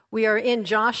We are in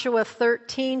Joshua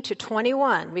 13 to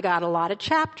 21. We got a lot of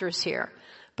chapters here.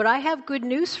 But I have good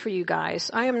news for you guys.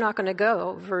 I am not going to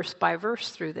go verse by verse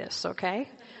through this, okay?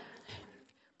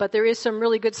 But there is some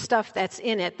really good stuff that's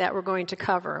in it that we're going to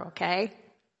cover, okay?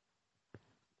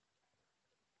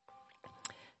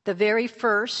 The very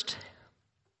first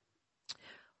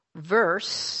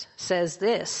verse says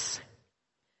this.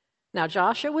 Now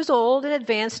Joshua was old and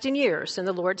advanced in years, and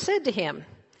the Lord said to him,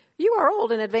 "You are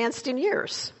old and advanced in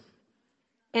years,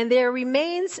 and there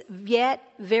remains yet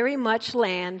very much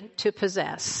land to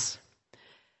possess."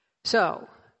 So,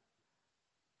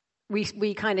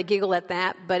 we kind of giggle at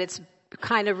that, but it's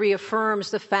kind of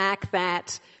reaffirms the fact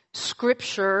that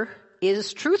Scripture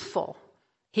is truthful.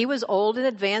 He was old and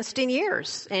advanced in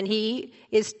years, and he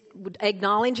is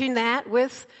acknowledging that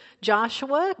with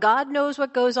Joshua. God knows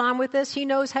what goes on with us. He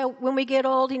knows how when we get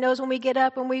old. He knows when we get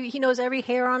up, he knows every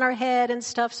hair on our head and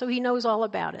stuff, so he knows all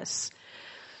about us.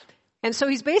 And so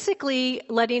he's basically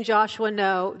letting Joshua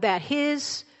know that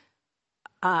his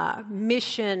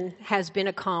mission has been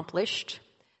accomplished.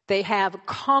 They have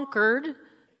conquered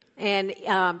and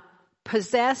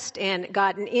possessed and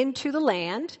gotten into the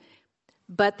land,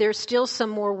 but there's still some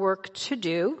more work to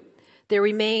do. There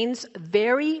remains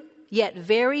very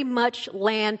much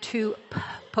land to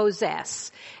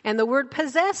possess. And the word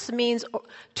possess means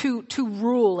to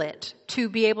rule it, to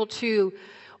be able to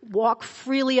walk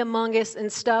freely among us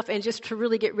and stuff, and just to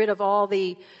really get rid of all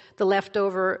the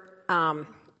leftover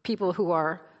people who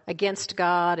are against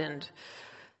God and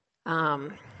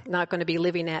not going to be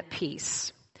living at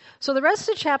peace. So the rest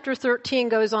of chapter 13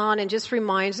 goes on and just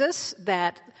reminds us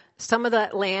that some of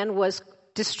that land was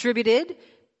distributed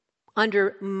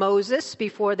under Moses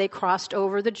before they crossed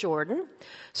over the Jordan.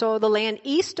 So the land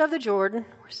east of the Jordan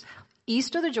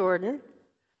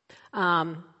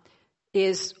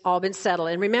is all been settled.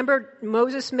 And remember,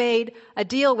 Moses made a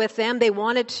deal with them. They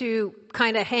wanted to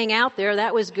kind of hang out there.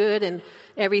 That was good and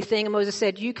everything. And Moses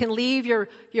said, "You can leave your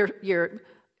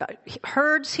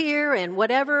herds here and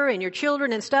whatever, and your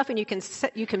children and stuff, and you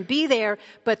can be there.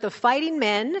 But the fighting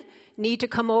men need to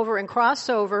come over and cross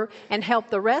over and help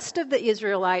the rest of the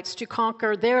Israelites to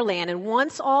conquer their land. And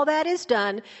once all that is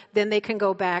done, then they can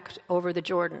go back over the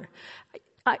Jordan."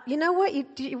 You know what?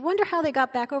 Do you wonder how they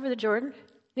got back over the Jordan?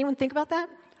 Anyone think about that?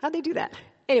 How'd they do that?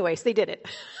 Anyways, they did it.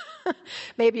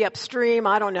 Maybe upstream,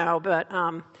 I don't know, but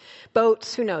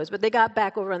boats, who knows? But they got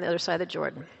back over on the other side of the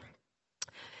Jordan.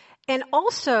 And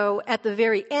also, at the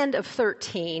very end of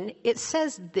 13, it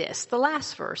says this, the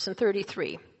last verse in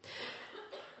 33.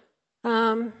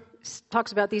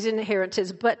 Talks about these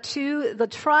inheritances. "But to the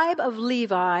tribe of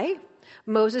Levi,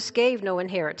 Moses gave no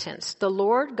inheritance. The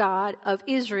Lord God of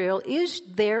Israel is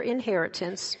their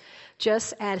inheritance,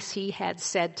 just as he had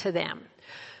said to them."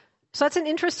 So that's an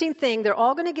interesting thing. They're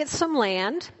all going to get some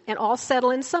land and all settle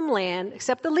in some land,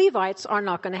 except the Levites are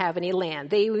not going to have any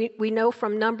land. We know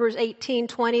from Numbers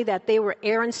 18:20 that they were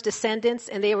Aaron's descendants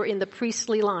and they were in the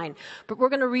priestly line. But we're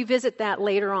going to revisit that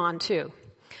later on too.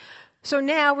 So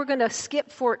now we're going to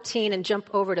skip 14 and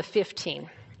jump over to 15.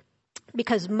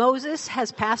 Because Moses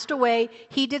has passed away,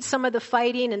 he did some of the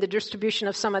fighting and the distribution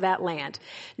of some of that land.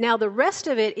 Now the rest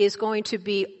of it is going to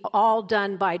be all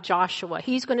done by Joshua.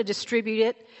 He's going to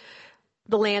distribute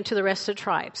the land to the rest of the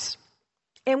tribes.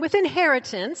 And with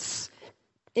inheritance,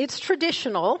 it's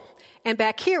traditional, and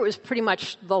back here it was pretty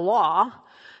much the law,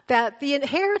 that the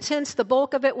inheritance, the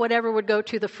bulk of it, whatever, would go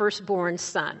to the firstborn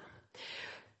son.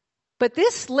 But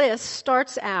this list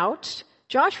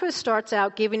Joshua starts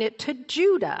out giving it to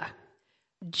Judah.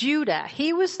 Judah,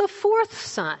 he was the fourth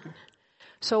son.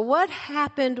 So what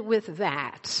happened with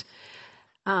that?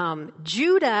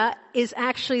 Judah is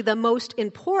actually the most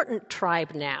important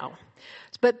tribe now.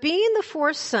 But being the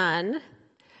fourth son,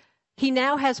 he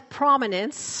now has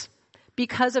prominence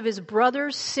because of his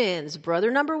brother's sins. Brother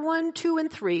number 1, 2,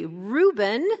 and 3.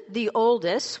 Reuben, the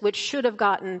oldest, which should have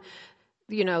gotten,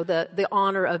 the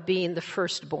honor of being the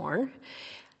firstborn.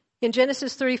 In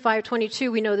Genesis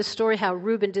 35:22, we know the story how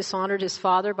Reuben dishonored his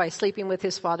father by sleeping with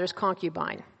his father's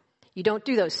concubine. You don't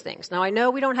do those things. Now, I know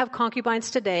we don't have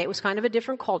concubines today. It was kind of a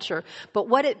different culture. But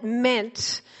what it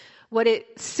meant, what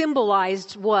it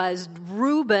symbolized was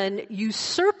Reuben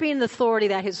usurping the authority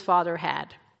that his father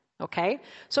had. Okay?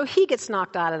 So he gets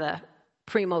knocked out of the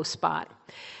primo spot.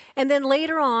 And then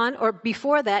later on, or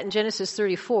before that in Genesis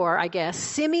 34, I guess,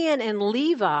 Simeon and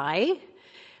Levi,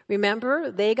 remember,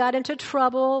 they got into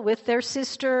trouble with their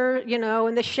sister,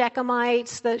 and the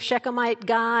Shechemite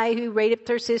guy who raped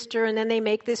their sister, and then they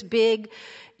make this big,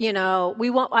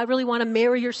 I really want to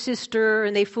marry your sister,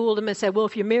 and they fooled him and said, well,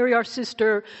 if you marry our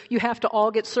sister, you have to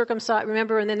all get circumcised,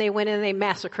 remember, and then they went in and they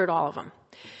massacred all of them.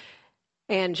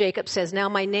 And Jacob says, now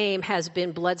my name has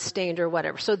been bloodstained or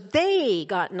whatever. So they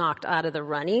got knocked out of the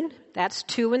running. That's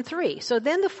 2 and 3. So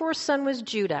then the fourth son was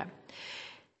Judah.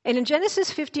 And in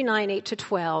Genesis 59,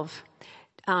 8-12,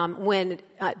 when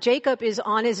Jacob is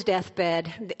on his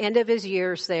deathbed, the end of his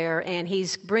years there, and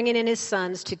he's bringing in his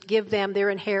sons to give them their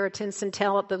inheritance and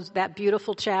tell that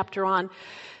beautiful chapter on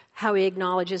how he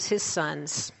acknowledges his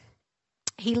sons.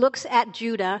 He looks at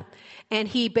Judah, and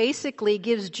he basically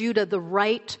gives Judah the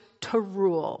right to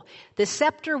rule. The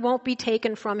scepter won't be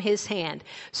taken from his hand.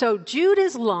 So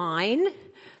Judah's line,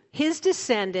 his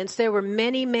descendants, there were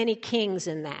many, many kings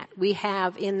in that. We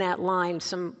have in that line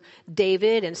some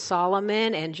David and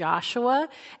Solomon and Joshua,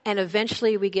 and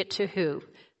eventually we get to who?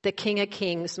 The King of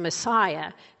Kings,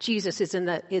 Messiah. Jesus is in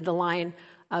the line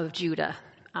of Judah,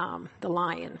 the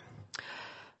lion.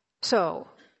 So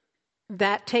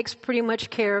that takes pretty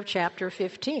much care of chapter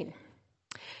 15.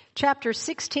 Chapter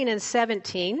 16 and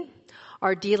 17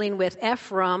 are dealing with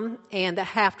Ephraim and the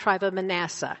half-tribe of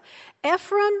Manasseh.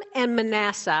 Ephraim and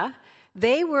Manasseh,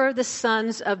 they were the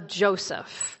sons of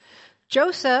Joseph.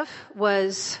 Joseph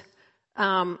was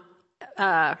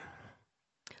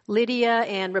Lydia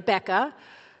and Rebekah.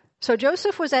 So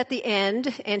Joseph was at the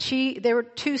end, and there were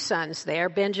 2 sons there,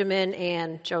 Benjamin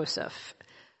and Joseph.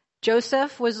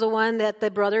 Joseph was the one that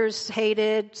the brothers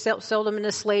hated, sold him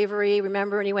into slavery,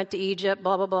 remember, and he went to Egypt,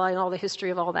 blah, blah, blah, and all the history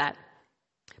of all that.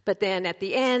 But then at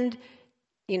the end,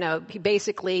 he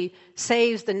basically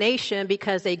saves the nation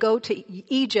because they go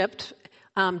to Egypt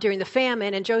during the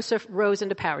famine, and Joseph rose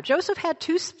into power. Joseph had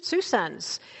two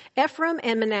sons, Ephraim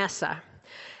and Manasseh.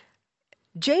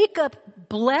 Jacob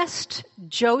blessed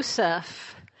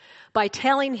Joseph by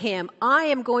telling him, I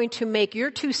am going to make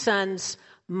your 2 sons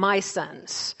my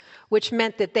sons, which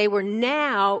meant that they were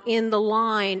now in the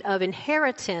line of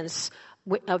inheritance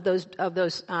of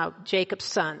those Jacob's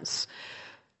sons.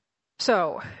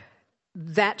 So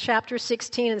that chapter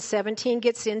 16 and 17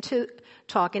 gets into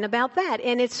talking about that.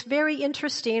 And it's very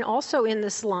interesting also in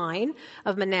this line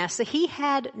of Manasseh, he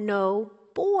had no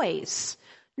boys,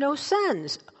 no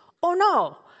sons. Oh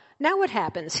no. Now what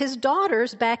happens? His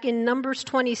daughters, back in Numbers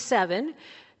 27,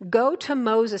 go to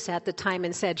Moses at the time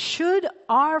and said, should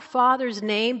our father's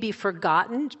name be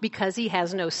forgotten because he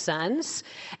has no sons?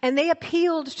 And they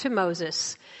appealed to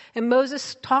Moses. And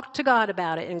Moses talked to God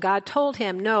about it. And God told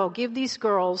him, no, give these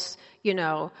girls,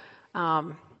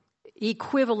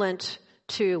 equivalent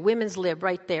to women's lib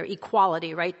right there,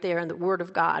 equality right there in the Word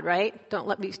of God, right? Don't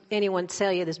let anyone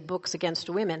tell you this book's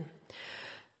against women.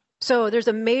 So there's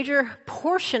a major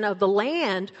portion of the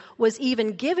land was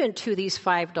even given to these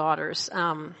 5 daughters.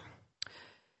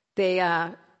 They,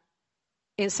 in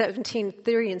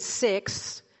 17:3 and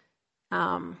 6,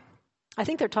 I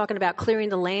think they're talking about clearing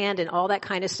the land and all that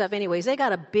kind of stuff. Anyways, they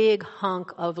got a big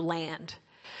hunk of land.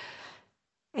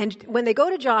 And when they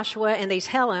go to Joshua and they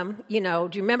tell him, do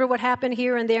you remember what happened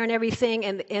here and there and everything?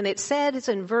 And it said, it's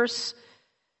in verse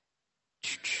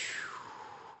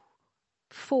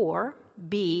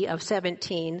 4b of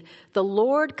 17, the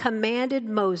Lord commanded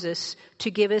Moses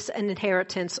to give us an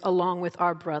inheritance along with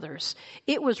our brothers.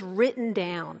 It was written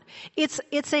down. It's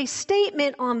a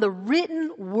statement on the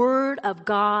written word of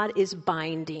God is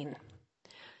binding.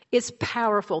 It's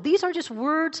powerful. These are just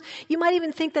words. You might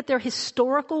even think that they're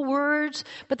historical words,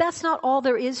 but that's not all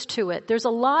there is to it. There's a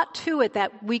lot to it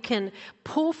that we can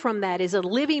pull from that is a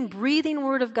living, breathing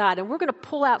word of God. And we're going to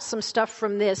pull out some stuff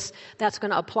from this that's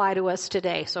going to apply to us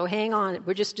today. So hang on.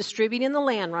 We're just distributing the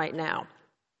land right now.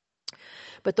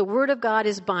 But the word of God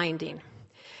is binding.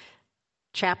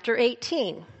 Chapter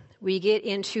 18, we get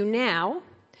into now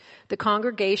the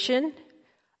congregation.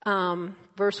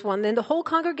 Verse 1, then the whole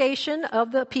congregation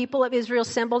of the people of Israel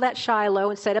assembled at Shiloh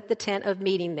and set up the tent of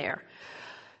meeting there.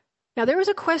 Now, there was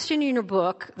a question in your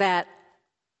book that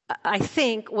I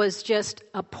think was just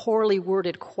a poorly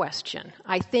worded question.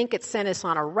 I think it sent us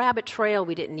on a rabbit trail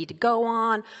we didn't need to go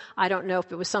on. I don't know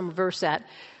if it was some verse that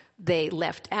they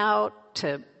left out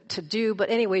to do, but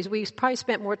anyways, we probably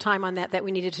spent more time on that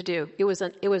we needed to do. It was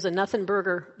a nothing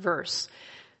burger verse.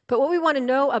 But what we want to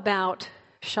know about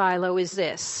Shiloh is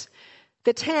this.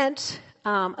 The tent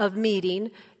of meeting,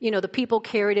 the people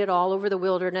carried it all over the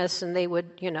wilderness and they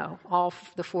would, all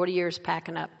the 40 years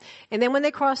packing up. And then when they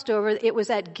crossed over, it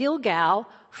was at Gilgal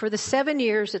for the 7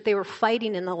 years that they were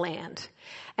fighting in the land.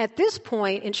 At this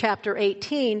point in chapter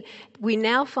 18, we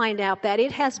now find out that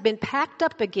it has been packed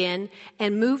up again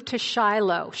and moved to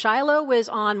Shiloh. Shiloh was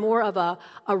on more of a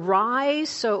rise,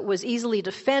 so it was easily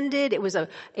defended. It was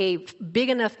a big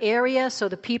enough area so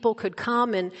the people could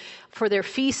come and for their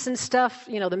feasts and stuff,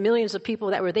 the millions of people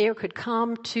that were there could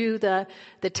come to the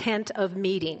tent of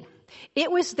meeting.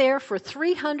 It was there for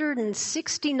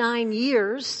 369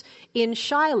 years in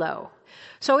Shiloh.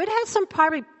 So it had some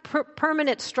probably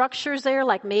permanent structures there,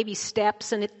 like maybe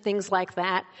steps and things like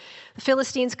that. The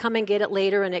Philistines come and get it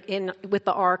later with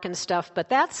the ark and stuff,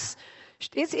 but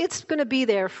it's going to be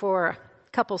there for a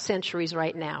couple centuries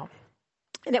right now.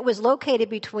 And it was located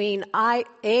between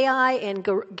Ai and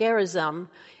Gerizim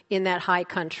in that high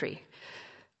country.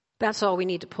 That's all we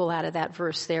need to pull out of that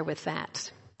verse there with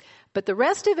that. But the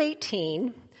rest of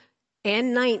 18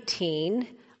 and 19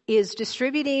 is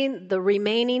distributing the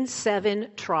remaining 7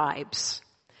 tribes.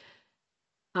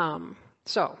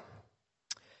 So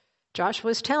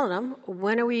Joshua's telling them,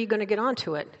 when are we going to get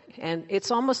onto it? And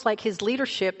it's almost like his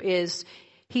leadership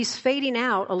he's fading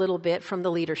out a little bit from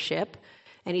the leadership,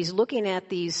 and he's looking at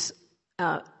these,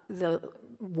 the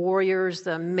warriors,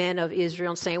 the men of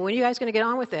Israel, and saying, when are you guys going to get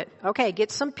on with it? Okay, get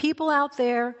some people out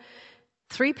there,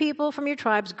 3 people from your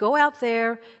tribes, go out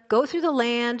there, go through the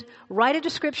land, write a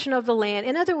description of the land.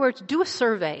 In other words, do a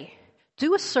survey.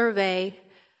 Do a survey,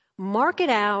 mark it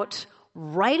out,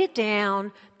 write it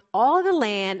down, all of the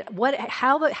land,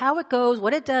 how it goes,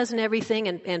 what it does and everything,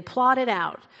 and plot it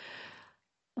out.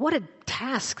 What a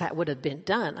task that would have been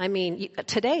done. I mean,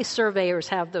 today surveyors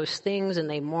have those things and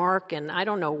they mark, and I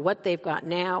don't know what they've got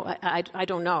now. I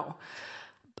don't know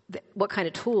what kind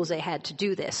of tools they had to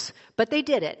do this. But they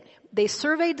did it. They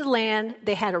surveyed the land.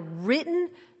 They had a written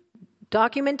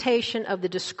documentation of the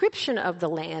description of the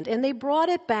land, and they brought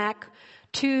it back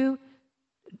to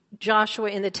Joshua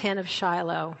in the tent of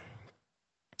Shiloh.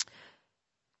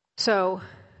 So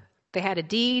they had a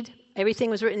deed. Everything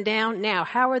was written down. Now,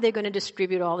 how are they going to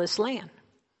distribute all this land?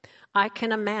 I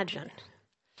can imagine.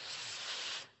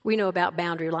 We know about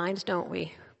boundary lines, don't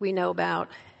we? We know about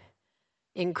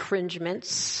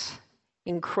encroachments,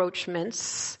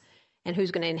 and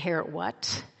who's going to inherit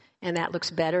what, and that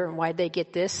looks better, and why'd they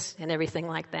get this, and everything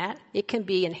like that.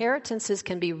 Inheritances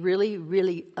can be really,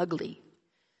 really ugly.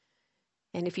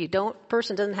 And if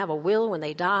person doesn't have a will when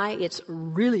they die, it's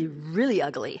really, really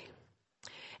ugly.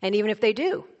 And even if they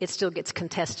do, it still gets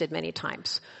contested many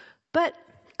times. But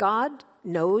God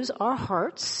knows our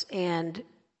hearts, and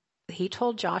he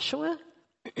told Joshua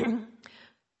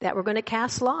that we're going to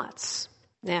cast lots.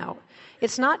 Now,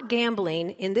 it's not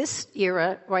gambling. In this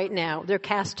era right now, they're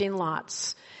casting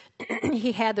lots.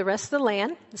 He had the rest of the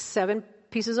land, 7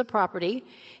 pieces of property.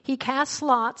 He cast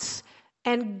lots,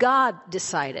 and God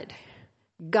decided.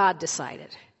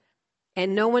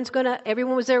 And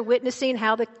everyone was there witnessing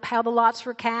how the lots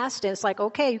were cast. And it's like,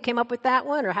 okay, you came up with that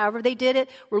one, or however they did it.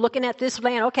 We're looking at this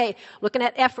land. Okay, we're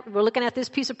looking at this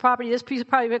piece of property,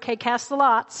 okay, cast the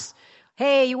lots.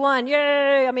 Hey, you won,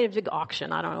 yay! I mean, it's a big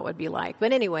auction. I don't know what it'd be like.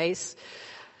 But anyways,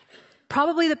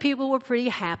 probably the people were pretty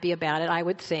happy about it, I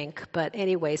would think. But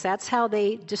anyways, that's how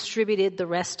they distributed the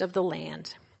rest of the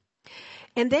land.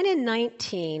 And then in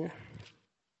 19,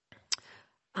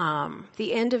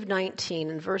 the end of 19,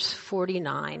 in verse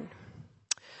 49,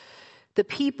 the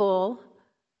people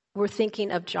were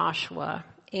thinking of Joshua,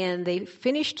 and they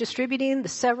finished distributing the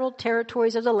several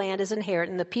territories of the land as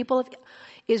inheritance. And the people of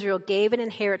Israel gave an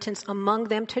inheritance among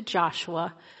them to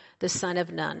Joshua, the son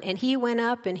of Nun. And he went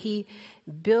up and he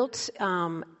built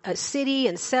a city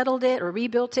and settled it, or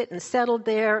rebuilt it and settled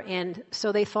there. And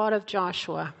so they thought of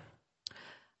Joshua.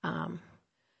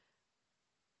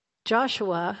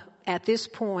 Joshua, at this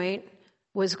point,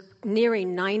 was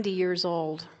nearing 90 years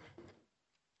old.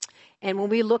 And when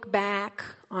we look back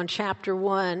on chapter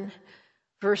 1,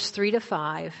 verse 3 to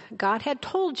 5, God had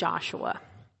told Joshua,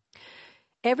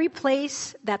 every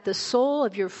place that the sole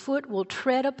of your foot will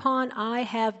tread upon, I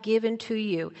have given to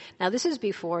you. Now, this is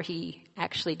before he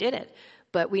actually did it.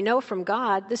 But we know from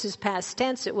God, this is past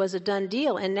tense, it was a done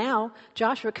deal. And now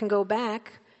Joshua can go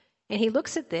back and he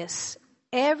looks at this.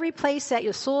 Every place that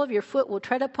your sole of your foot will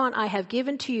tread upon, I have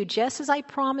given to you, just as I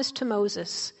promised to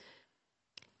Moses.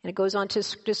 And it goes on to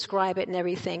describe it and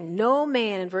everything. No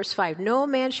man, in verse 5, no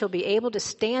man shall be able to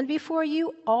stand before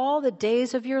you all the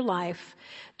days of your life.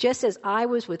 Just as I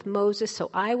was with Moses, so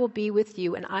I will be with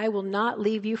you, and I will not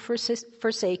leave you,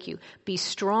 forsake you. Be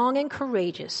strong and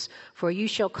courageous, for you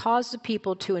shall cause the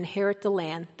people to inherit the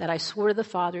land that I swore to the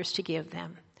fathers to give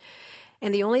them.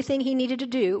 And the only thing he needed to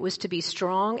do was to be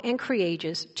strong and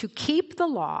courageous, to keep the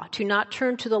law, to not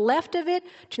turn to the left of it,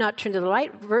 to not turn to the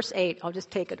right. Verse 8, I'll just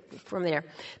take it from there.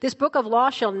 This book of law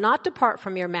shall not depart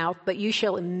from your mouth, but you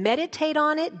shall meditate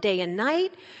on it day and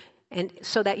night, and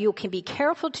so that you can be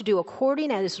careful to do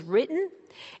according as is written.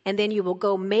 And then you will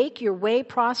go make your way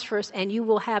prosperous, and you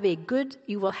will have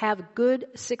good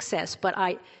success. But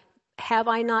I have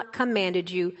I not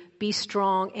commanded you? Be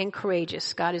strong and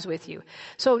courageous. God is with you.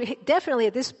 So definitely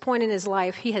at this point in his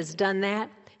life, he has done that.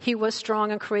 He was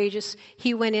strong and courageous.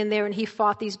 He went in there and he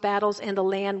fought these battles, and the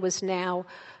land was now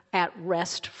at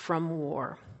rest from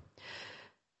war.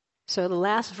 So the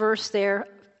last verse there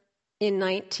in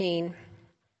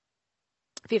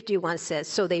 1951 says,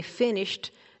 so they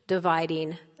finished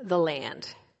dividing the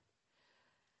land.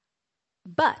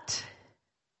 But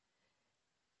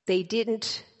they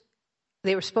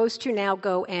were supposed to now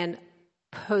go and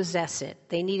possess it.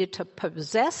 They needed to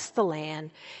possess the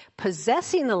land.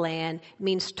 Possessing the land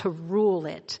means to rule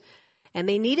it. And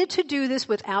they needed to do this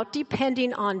without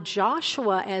depending on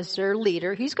Joshua as their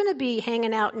leader. He's going to be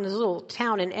hanging out in his little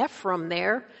town in Ephraim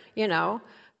there,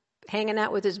 hanging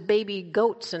out with his baby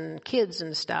goats and kids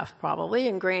and stuff probably,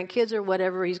 and grandkids or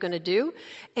whatever he's going to do.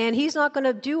 And he's not going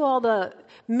to do all the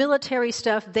military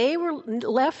stuff. They were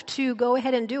left to go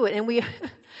ahead and do it. And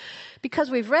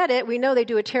because we've read it, we know they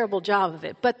do a terrible job of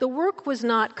it. But the work was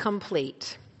not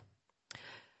complete.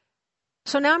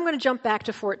 So now I'm going to jump back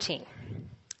to 14.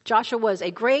 Joshua was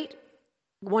a great,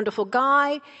 wonderful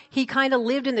guy. He kind of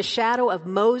lived in the shadow of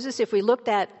Moses. If we looked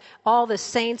at all the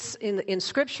saints in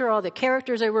Scripture, all the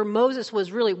characters there were, Moses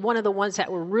was really one of the ones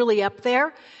that were really up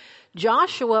there.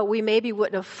 Joshua, we maybe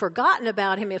wouldn't have forgotten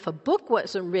about him if a book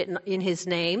wasn't written in his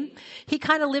name. He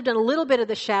kind of lived in a little bit of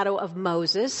the shadow of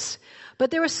Moses.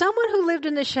 But there was someone who lived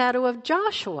in the shadow of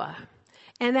Joshua,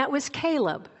 and that was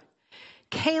Caleb.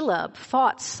 Caleb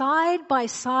fought side by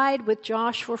side with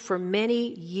Joshua for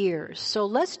many years. So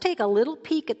let's take a little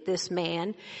peek at this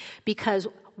man, because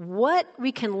what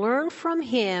we can learn from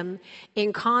him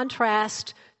in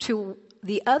contrast to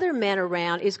the other men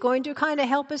around is going to kind of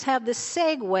help us have the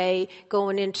segue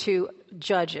going into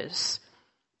Judges,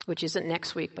 which isn't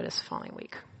next week, but it's the following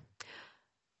week.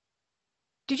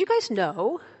 Did you guys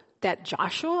know that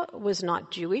Joshua was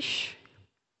not Jewish?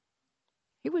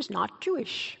 He was not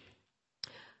Jewish.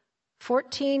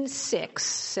 14:6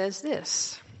 says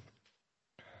this.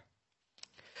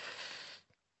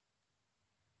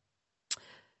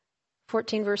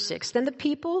 Verse 6. Then the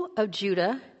people of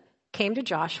Judah came to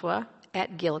Joshua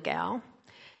at Gilgal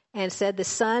and said, the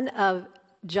son of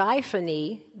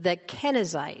Jephunneh the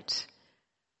Kenizzite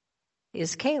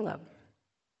is Caleb.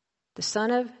 The son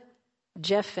of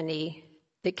Jephunneh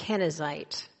the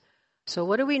Kenizzite. So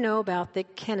what do we know about the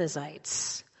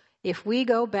Kenizzites? If we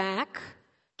go back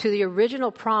to the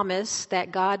original promise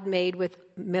that God made with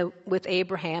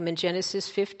Abraham in Genesis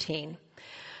 15.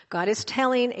 God is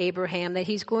telling Abraham that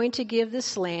he's going to give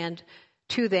this land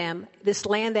to them, this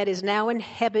land that is now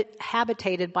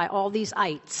inhabited by all these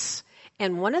ites.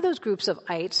 And one of those groups of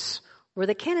ites were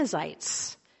the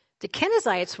Kenizzites. The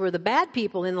Kenizzites were the bad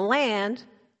people in the land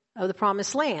of the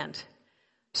promised land.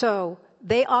 So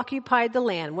they occupied the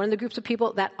land, one of the groups of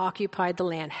people that occupied the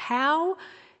land. How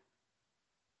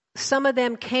some of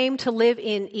them came to live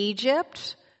in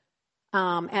Egypt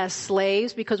as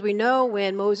slaves, because we know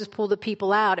when Moses pulled the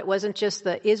people out, it wasn't just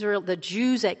the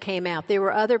Jews that came out. There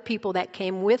were other people that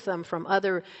came with them from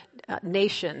other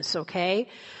nations, okay?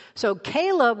 So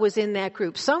Caleb was in that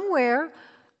group. Somewhere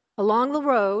along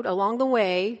the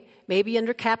way, maybe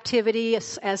under captivity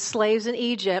as slaves in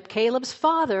Egypt, Caleb's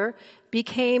father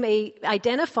became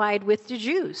identified with the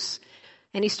Jews.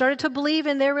 And he started to believe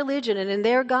in their religion and in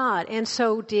their God, and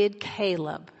so did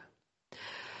Caleb.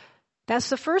 That's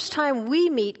the first time we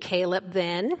meet Caleb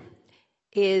then,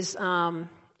 he's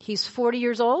 40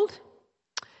 years old,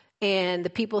 and the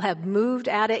people have moved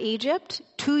out of Egypt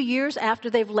 2 years after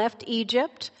they've left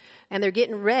Egypt, and they're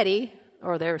getting ready,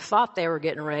 or they thought they were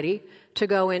getting ready, to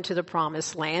go into the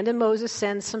promised land. And Moses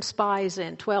sends some spies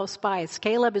in, 12 spies.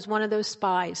 Caleb is one of those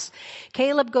spies.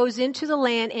 Caleb goes into the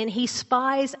land and he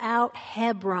spies out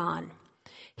Hebron.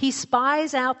 He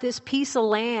spies out this piece of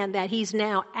land that he's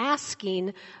now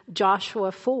asking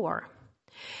Joshua for.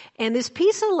 And this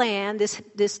piece of land,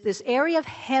 this area of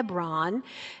Hebron,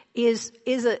 is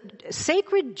a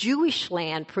sacred Jewish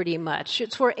land pretty much.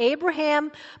 It's where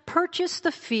Abraham purchased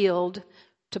the field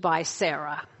to buy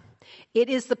Sarah. It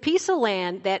is the piece of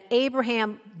land that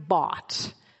Abraham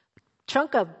bought.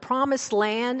 Chunk of promised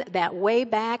land that way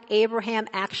back Abraham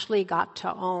actually got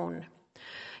to own.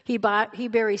 He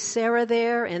buried Sarah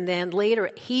there, and then later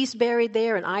he's buried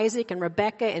there, and Isaac and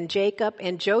Rebekah and Jacob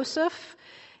and Joseph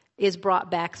is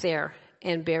brought back there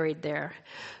and buried there.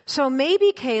 So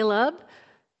maybe Caleb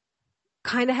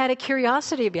kind of had a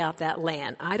curiosity about that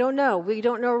land. I don't know. We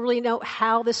don't really know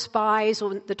how the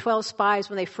 12 spies,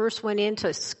 when they first went in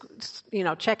to,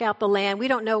 check out the land, we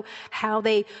don't know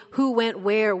who went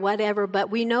where, whatever, but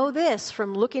we know this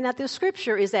from looking at the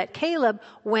scripture is that Caleb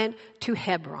went to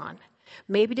Hebron.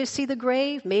 Maybe to see the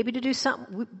grave, maybe to do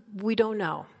something. We don't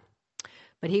know.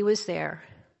 But he was there.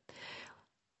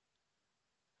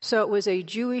 So it was a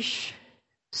Jewish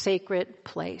sacred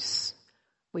place.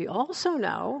 We also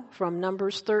know from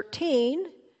Numbers 13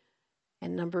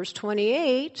 and Numbers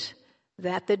 28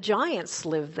 that the giants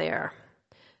lived there.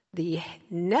 The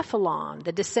Nephilim,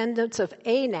 the descendants of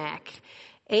Anak.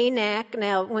 Anak,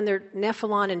 now when they're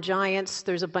Nephilim and giants,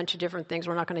 there's a bunch of different things.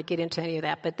 We're not going to get into any of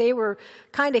that. But they were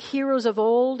kind of heroes of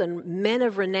old and men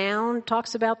of renown.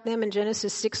 Talks about them in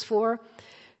Genesis 6:4.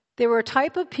 They were a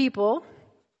type of people,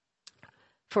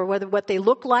 for whether what they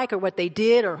looked like or what they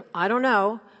did or I don't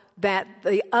know, that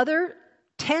the other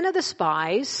 10 of the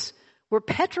spies were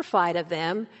petrified of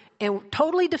them and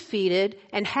totally defeated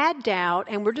and had doubt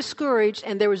and were discouraged,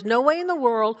 and there was no way in the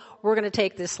world we're going to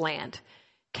take this land.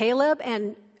 Caleb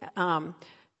and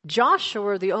Joshua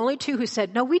were the only two who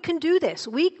said, no, we can do this.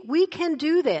 We can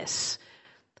do this.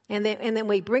 And then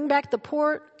we bring back the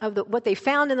report of what they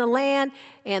found in the land,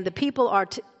 and the people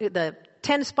the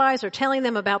 10 spies are telling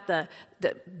them about the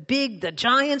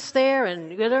giants there,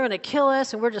 and they're going to kill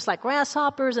us, and we're just like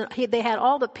grasshoppers. And they had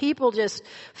all the people just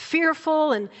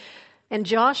fearful, and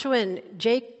Joshua and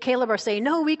Caleb are saying,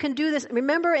 no, we can do this.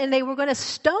 Remember, and they were going to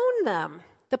stone them.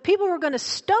 The people were going to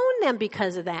stone them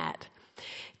because of that.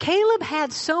 Caleb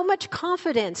had so much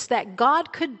confidence that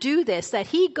God could do this, that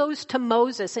he goes to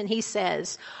Moses and he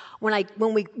says,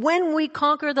 when we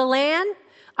conquer the land,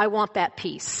 I want that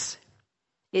peace.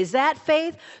 Is that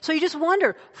faith? So you just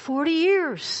wonder, 40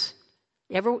 years.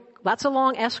 That's a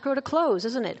long escrow to close,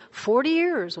 isn't it? 40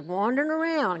 years wandering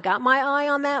around, got my eye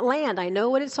on that land. I know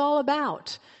what it's all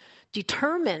about.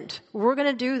 Determined, we're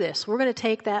going to do this. We're going to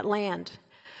take that land.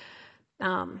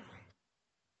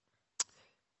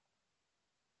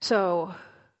 So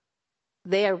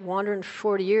they are wandering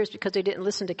for 40 years because they didn't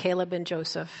listen to Caleb and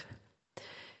Joseph.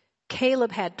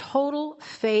 Caleb had total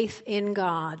faith in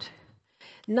God.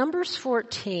 Numbers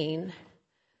 14:20.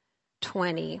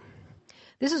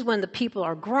 This is when the people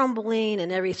are grumbling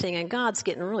and everything, and God's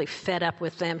getting really fed up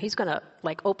with them. He's going to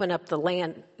open up the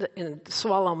land and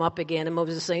swallow them up again. And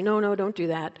Moses is saying, no, don't do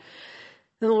that.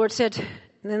 And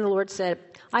the Lord said,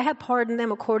 I have pardoned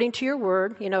them according to your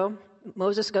word.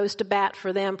 Moses goes to bat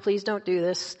for them. Please don't do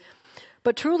this.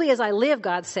 But truly as I live,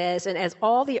 God says, and as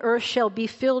all the earth shall be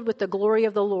filled with the glory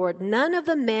of the Lord, none of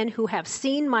the men who have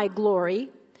seen my glory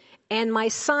and my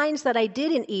signs that I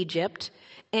did in Egypt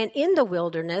and in the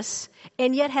wilderness,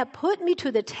 and yet have put me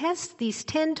to the test these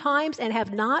 10 times and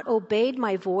have not obeyed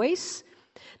my voice,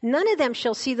 none of them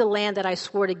shall see the land that I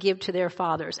swore to give to their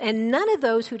fathers, and none of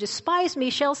those who despise me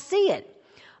shall see it.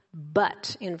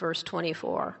 But, in verse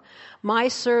 24, my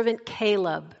servant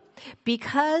Caleb,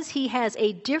 because he has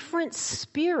a different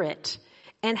spirit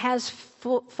and has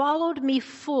followed me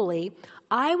fully,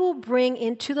 I will bring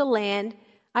into the land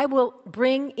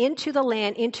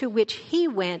into which he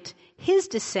went, his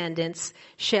descendants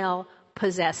shall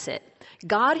possess it.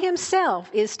 God himself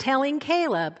is telling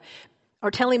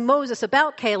Moses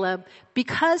about Caleb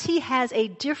because he has a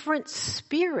different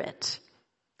spirit.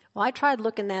 Well, I tried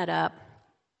looking that up.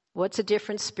 What's a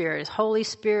different spirit? Is Holy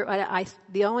Spirit,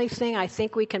 the only thing I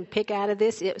think we can pick out of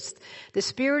this is the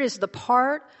Spirit is the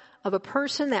part of a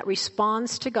person that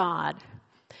responds to God.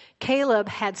 Caleb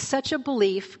had such a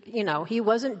belief, he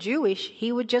wasn't Jewish.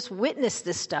 He would just witness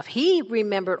this stuff. He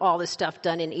remembered all the stuff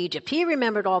done in Egypt. He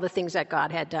remembered all the things that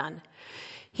God had done.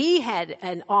 He had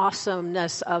an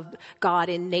awesomeness of God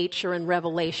in nature and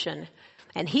revelation.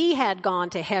 And he had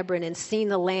gone to Hebron and seen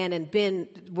the land and been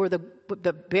where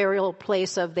the burial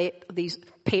place of these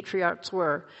patriarchs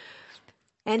were.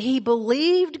 And he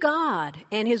believed God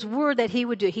and his word that he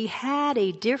would do. He had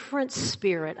a different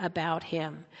spirit about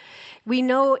him. We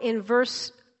know in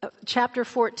chapter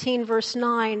 14, verse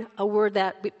 9, a word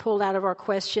that we pulled out of our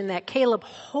question, that Caleb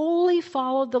wholly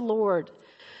followed the Lord,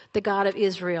 the God of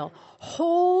Israel,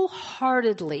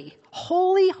 wholeheartedly,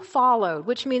 wholly followed,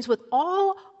 which means with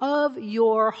all of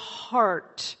your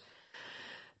heart.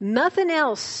 Nothing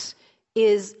else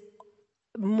is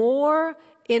more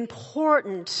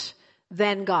important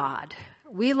than God.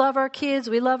 We love our kids,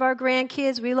 we love our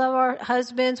grandkids, we love our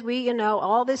husbands,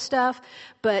 all this stuff.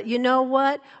 But you know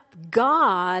what?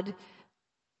 God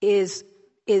is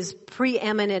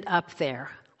preeminent up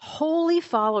there. Wholly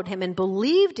followed him and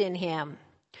believed in him.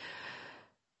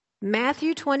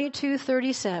 Matthew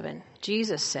 22:37,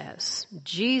 Jesus says,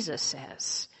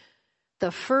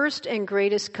 the first and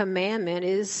greatest commandment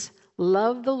is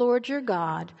love the Lord your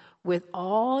God with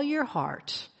all your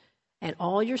heart and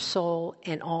all your soul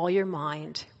and all your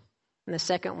mind. And the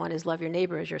second one is love your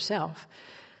neighbor as yourself.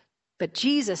 But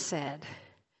Jesus said,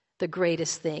 the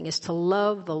greatest thing, is to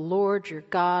love the Lord your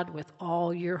God with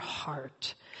all your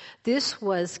heart. This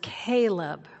was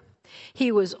Caleb.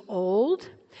 He was old,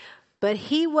 but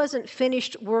he wasn't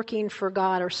finished working for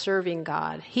God or serving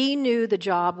God. He knew the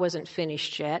job wasn't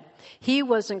finished yet. He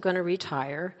wasn't going to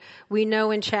retire. We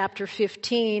know in chapter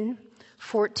 15,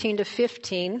 14 to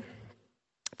 15,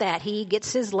 that he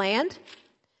gets his land.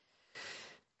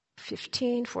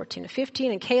 14 to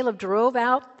 15, and Caleb drove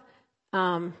out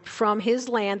from his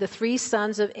land the 3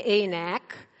 sons of Anak.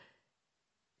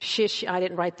 I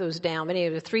didn't write those down, but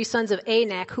anyway, the 3 sons of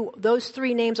Anak, who those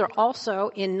 3 names are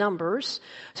also in Numbers.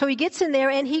 So he gets in there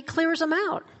and he clears them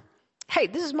out. Hey,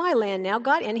 this is my land now,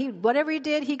 God. And whatever he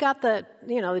did, he got the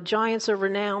giants of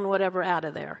renown, whatever, out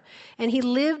of there. And he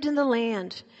lived in the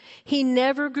land. He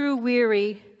never grew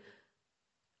weary,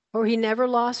 or he never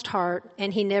lost heart,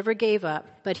 and he never gave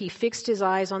up, but he fixed his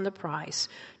eyes on the prize.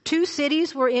 2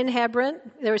 cities were in Hebron.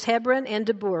 There was Hebron and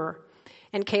Debur.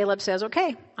 And Caleb says,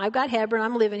 okay, I've got Hebron,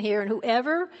 I'm living here, and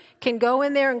whoever can go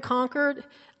in there and conquer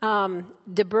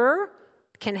Debur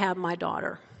can have my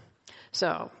daughter.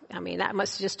 So, that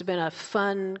must just have been a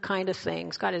fun kind of thing.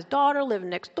 He's got his daughter living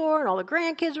next door, and all the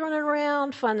grandkids running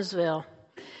around, Funsville.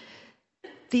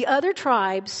 The other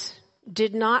tribes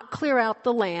did not clear out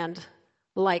the land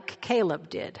like Caleb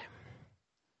did.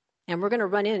 And we're going to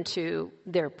run into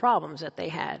their problems that they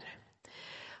had.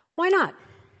 Why not?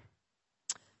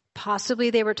 Possibly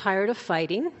they were tired of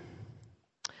fighting.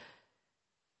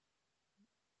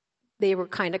 They were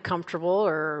kind of comfortable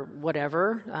or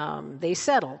whatever. They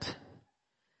settled.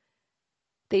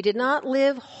 They did not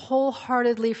live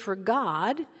wholeheartedly for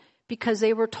God because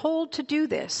they were told to do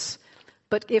this.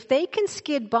 But if they can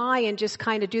skid by and just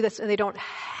kind of do this and they don't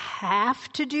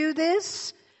have to do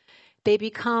this, they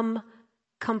become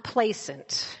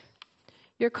complacent.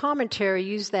 Your commentary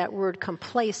used that word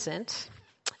complacent,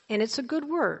 and it's a good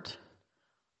word.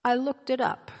 I looked it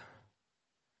up.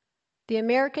 The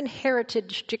American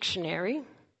Heritage Dictionary,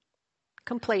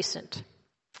 complacent.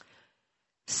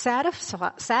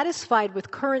 Satisfied with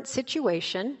current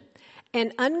situation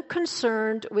and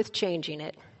unconcerned with changing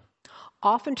it,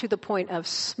 often to the point of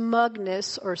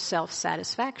smugness or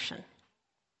self-satisfaction.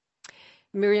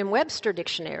 Merriam-Webster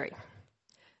Dictionary,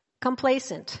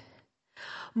 complacent,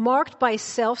 marked by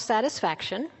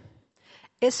self-satisfaction,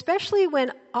 especially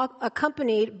when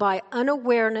accompanied by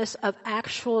unawareness of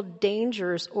actual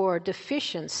dangers or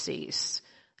deficiencies.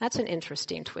 That's an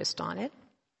interesting twist on it.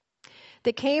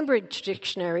 The Cambridge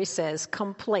Dictionary says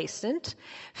complacent,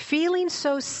 feeling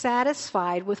so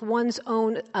satisfied with one's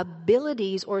own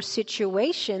abilities or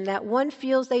situation that one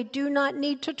feels they do not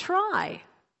need to try.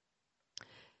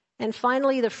 And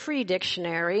finally, the Free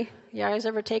Dictionary. You guys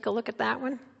ever take a look at that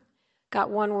one?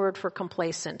 Got one word for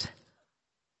complacent.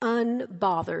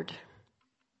 Unbothered.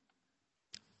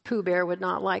 Pooh Bear would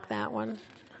not like that one.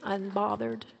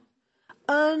 Unbothered.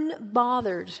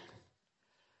 Unbothered.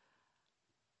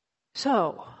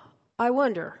 So, I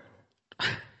wonder,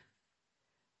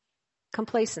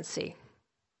 complacency.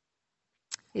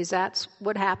 Is that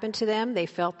what happened to them? They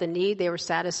felt the need. They were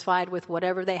satisfied with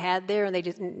whatever they had there, and they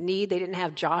didn't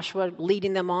have Joshua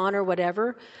leading them on or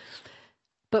whatever.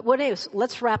 But what is?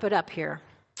 Let's wrap it up here.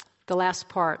 The last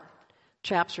part,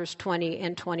 chapters 20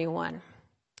 and 21.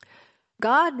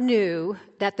 God knew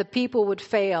that the people would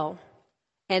fail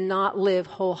and not live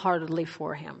wholeheartedly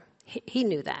for him. He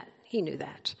knew that. He knew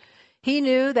that. He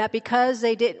knew that because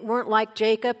they weren't like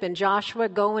Jacob and Joshua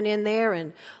going in there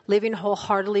and living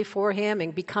wholeheartedly for him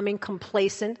and becoming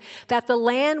complacent, that the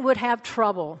land would have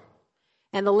trouble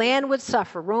and the land would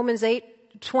suffer. Romans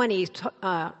 8:20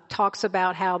 talks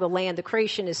about how the land, the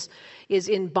creation, is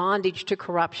in bondage to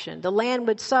corruption. The land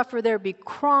would suffer. There'd be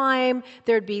crime.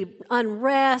 There'd be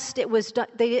unrest.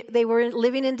 They were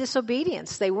living in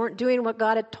disobedience. They weren't doing what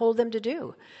God had told them to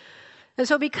do. And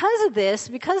so because of this,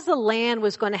 because the land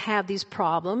was going to have these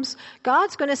problems,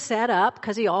 God's going to set up,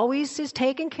 because he always is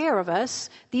taking care of us,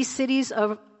 these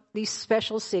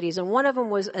special cities. And one of them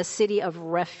was a city of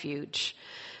refuge.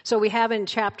 So we have in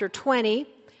chapter 20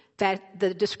 that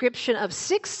the description of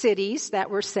 6 cities that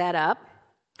were set up,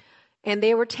 and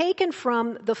they were taken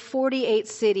from the 48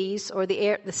 cities, or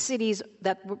the cities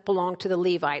that belonged to the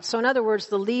Levites. So in other words,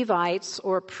 the Levites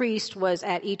or priest was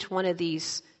at each one of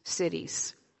these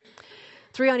cities.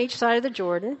 3 on each side of the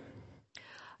Jordan.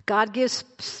 God gives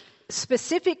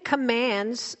specific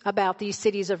commands about these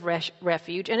cities of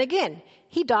refuge. And again,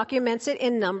 he documents it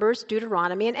in Numbers,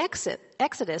 Deuteronomy, and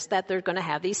Exodus that they're going to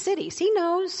have these cities. He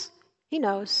knows. He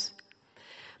knows.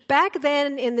 Back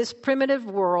then in this primitive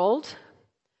world,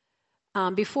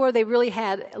 before they really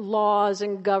had laws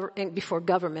and before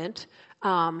government,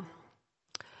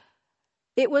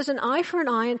 It was an eye for an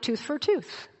eye and tooth for a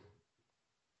tooth.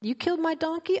 You killed my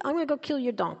donkey, I'm going to go kill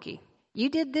your donkey. You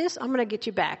did this, I'm going to get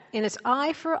you back. And it's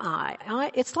eye for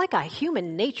eye. It's like a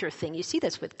human nature thing. You see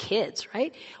this with kids,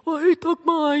 right? Well, he took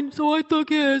mine, so I took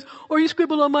his. Or you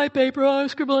scribbled on my paper, I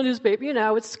scribbled on his paper. You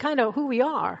know, it's kind of who we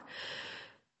are.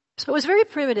 So it was very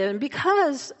primitive. And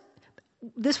because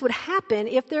this would happen,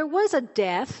 if there was a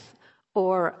death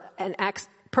or an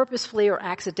purposefully or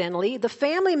accidentally, the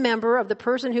family member of the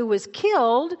person who was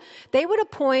killed, they would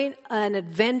appoint an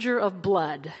avenger of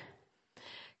blood.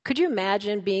 Could you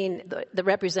imagine being the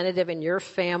representative in your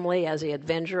family as the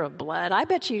avenger of blood? I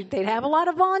bet you they'd have a lot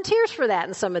of volunteers for that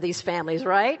in some of these families,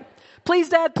 right? Please,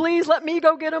 Dad, please, let me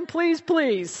go get him, please,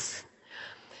 please.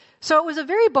 So it was a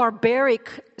very barbaric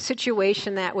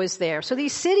situation that was there. So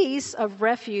these cities of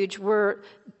refuge were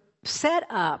set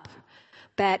up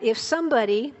that if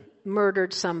somebody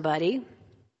murdered somebody,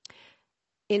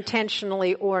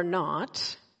 intentionally or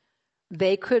not,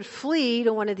 they could flee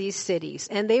to one of these cities.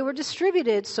 And they were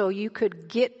distributed so you could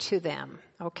get to them,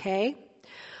 okay?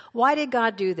 Why did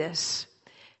God do this?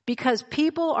 Because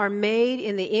people are made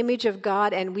in the image of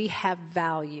God and we have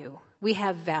value. We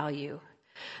have value.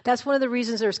 That's one of the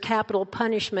reasons there's capital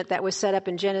punishment that was set up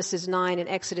in Genesis 9 and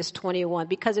Exodus 21.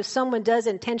 Because if someone does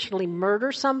intentionally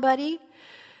murder somebody,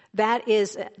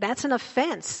 that's an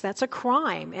offense. That's a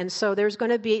crime. And so there's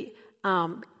going to be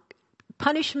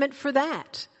punishment for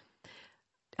that.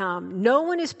 No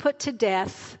one is put to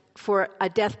death for a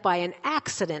death by an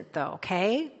accident, though,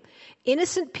 okay?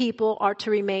 Innocent people are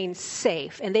to remain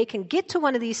safe, and they can get to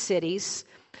one of these cities,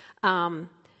 and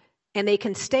they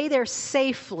can stay there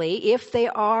safely if they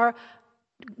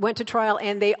went to trial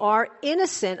and they are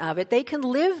innocent of it. They can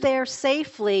live there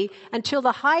safely until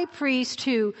the high priest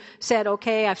who said,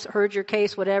 okay, I've heard your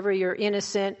case, whatever, you're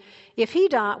innocent.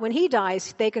 When he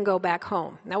dies, they can go back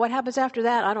home. Now, what happens after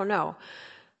that, I don't know.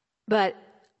 But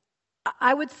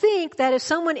I would think that if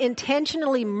someone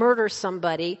intentionally murders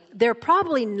somebody, they're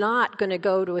probably not going to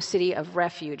go to a city of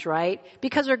refuge, right?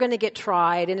 Because they're going to get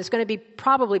tried, and it's going to be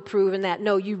probably proven that,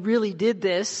 no, you really did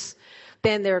this.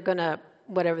 Then they're going to,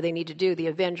 whatever they need to do, the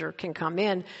avenger can come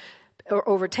in or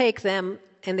overtake them,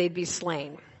 and they'd be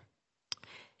slain.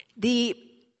 The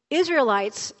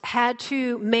Israelites had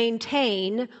to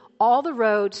maintain all the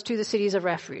roads to the cities of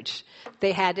refuge.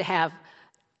 They had to have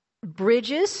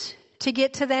bridges to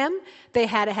get to them. They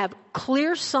had to have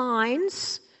clear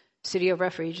signs, city of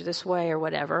refuge this way or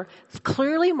whatever,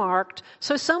 clearly marked,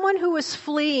 so someone who was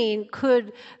fleeing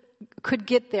could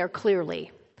get there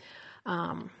clearly.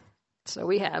 So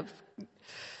we have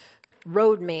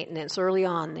road maintenance early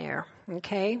on there,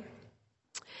 okay?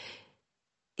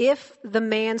 If the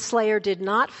manslayer did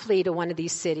not flee to one of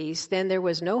these cities, then there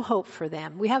was no hope for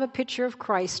them. We have a picture of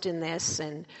Christ in this,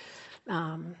 and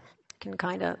can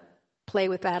kind of play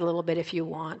with that a little bit if you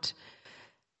want.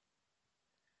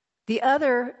 The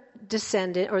other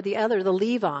descendant, or the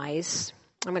Levites,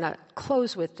 I'm going to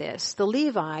close with this. The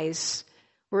Levites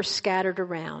were scattered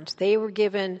around. They were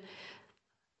given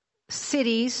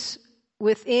cities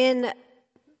within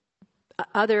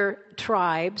other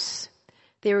tribes.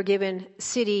 They were given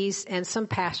cities and some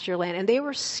pasture land, and they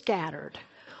were scattered.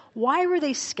 Why were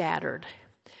they scattered?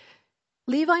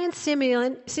 Levi and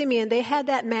Simeon, they had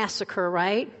that massacre,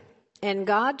 right? And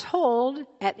God told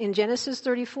in Genesis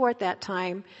 34 at that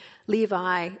time,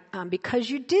 Levi, because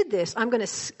you did this,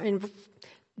 in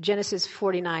Genesis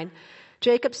 49,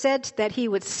 Jacob said that he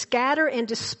would scatter and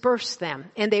disperse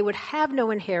them, and they would have no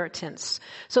inheritance.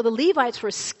 So the Levites were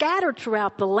scattered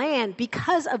throughout the land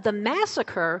because of the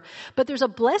massacre, but there's a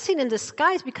blessing in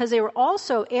disguise because they were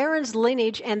also Aaron's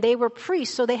lineage, and they were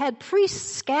priests. So they had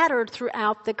priests scattered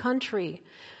throughout the country.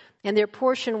 And their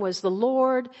portion was the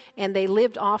Lord, and they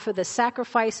lived off of the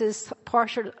sacrifices,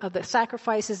 portion of the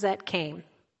sacrifices that came.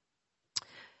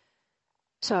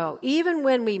 So even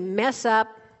when we mess up,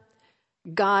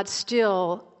 God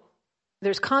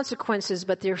there's consequences,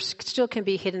 but there still can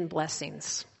be hidden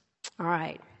blessings. All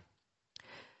right.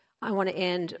 I want to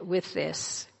end with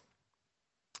this.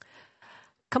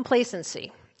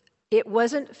 Complacency. It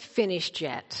wasn't finished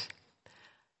yet.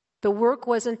 The work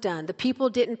wasn't done. The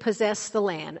people didn't possess the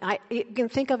land. You can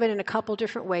think of it in a couple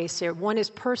different ways here. One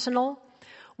is personal,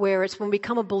 where it's when we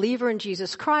become a believer in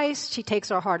Jesus Christ, He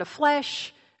takes our heart of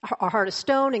flesh, our heart of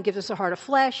stone, and gives us a heart of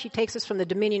flesh. He takes us from the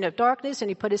dominion of darkness, and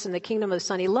He put us in the kingdom of the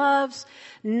Son He loves.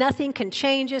 Nothing can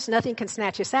change us. Nothing can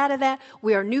snatch us out of that.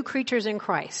 We are new creatures in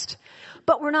Christ.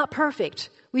 But we're not perfect.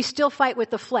 We still fight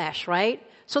with the flesh, right?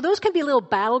 So those can be little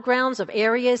battlegrounds of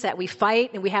areas that we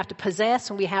fight and we have to possess,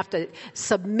 and we have to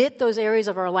submit those areas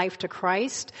of our life to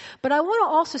Christ. But I want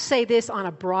to also say this on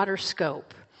a broader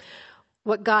scope.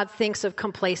 what God thinks of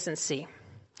complacency.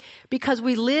 Because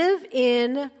we live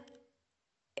in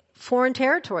foreign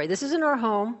territory. This isn't our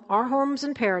home. Our home's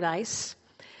in paradise.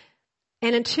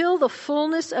 And until the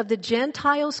fullness of the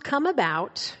Gentiles come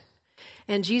about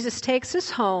and Jesus takes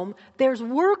us home, there's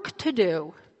work to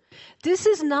do. This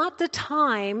is not the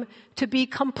time to be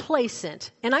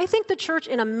complacent. And I think the church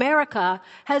in America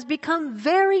has become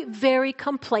very, very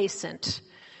complacent.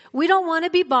 We don't want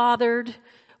to be bothered.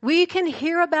 We can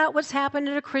hear about what's happened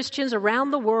to the Christians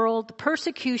around the world, the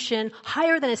persecution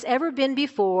higher than it's ever been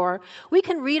before. We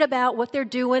can read about what they're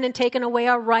doing and taking away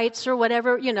our rights or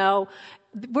whatever,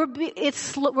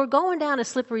 We're going down a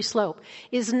slippery slope.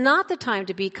 It's not the time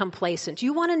to be complacent.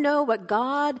 You want to know what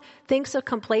God thinks of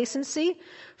complacency?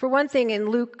 For one thing, in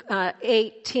Luke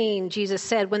 18, Jesus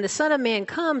said, when the Son of Man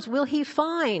comes, will he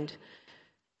find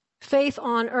faith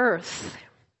on earth?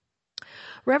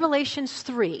 Revelations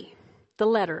 3, the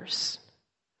letters.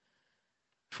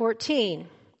 14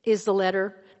 is the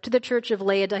letter to the church of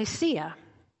Laodicea.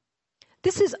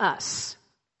 This is us.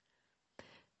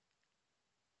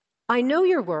 I know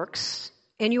your works,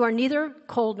 and you are neither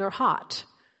cold nor hot.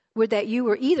 Would that you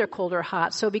were either cold or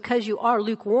hot. So because you are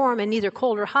lukewarm and neither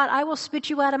cold or hot, I will spit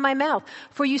you out of my mouth.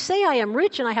 For you say, I am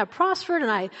rich and I have prospered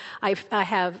and I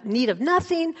have need of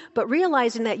nothing, but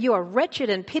realizing that you are wretched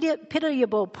and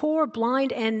pitiable, poor,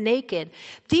 blind, and naked.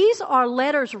 These are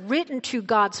letters written to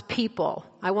God's people.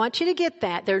 I want you to get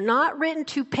that. They're not written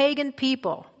to pagan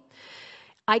people.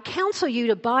 I counsel you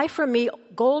to buy from me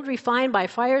gold refined by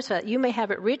fire so that you may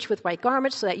have it rich with white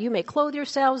garments, so that you may clothe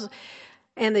yourselves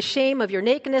and the shame of your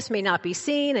nakedness may not be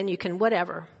seen, and you can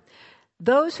whatever.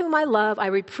 Those whom I love, I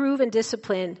reprove and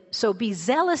discipline. So be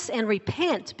zealous and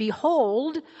repent.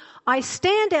 Behold, I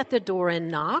stand at the door and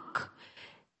knock.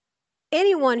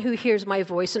 Anyone who hears my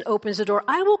voice and opens the door,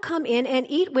 I will come in and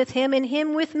eat with him and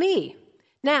him with me.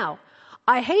 Now,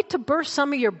 I hate to burst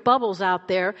some of your bubbles out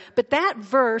there, but that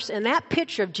verse and that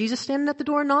picture of Jesus standing at the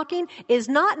door knocking is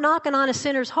not knocking on a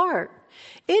sinner's heart.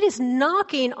 It is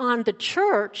knocking on the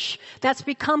church that's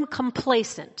become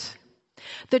complacent.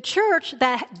 The church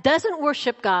that doesn't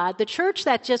worship God, the church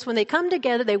that just when they come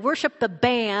together, they worship the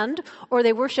band, or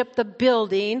they worship the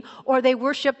building, or they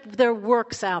worship their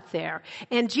works out there.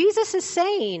 And Jesus is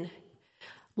saying,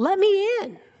 let me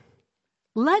in.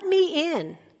 Let me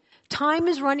in. Time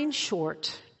is running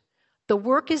short. The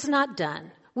work is not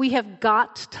done. We have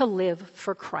got to live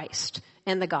for Christ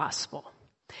and the gospel.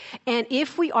 And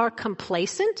if we are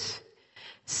complacent,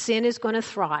 sin is going to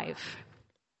thrive.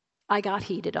 I got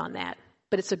heated on that,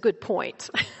 but it's a good point.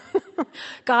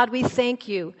 God, we thank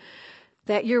you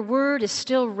that your word is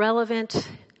still relevant,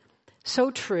 so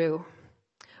true.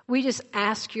 We just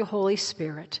ask you, Holy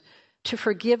Spirit, to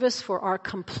forgive us for our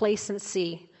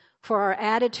complacency, for our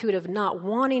attitude of not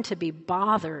wanting to be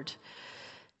bothered,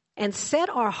 and set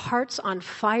our hearts on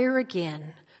fire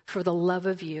again for the love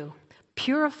of you.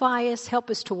 Purify us, help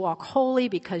us to walk holy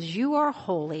because you are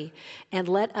holy, and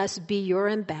let us be your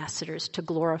ambassadors to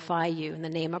glorify you. In the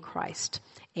name of Christ,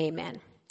 amen.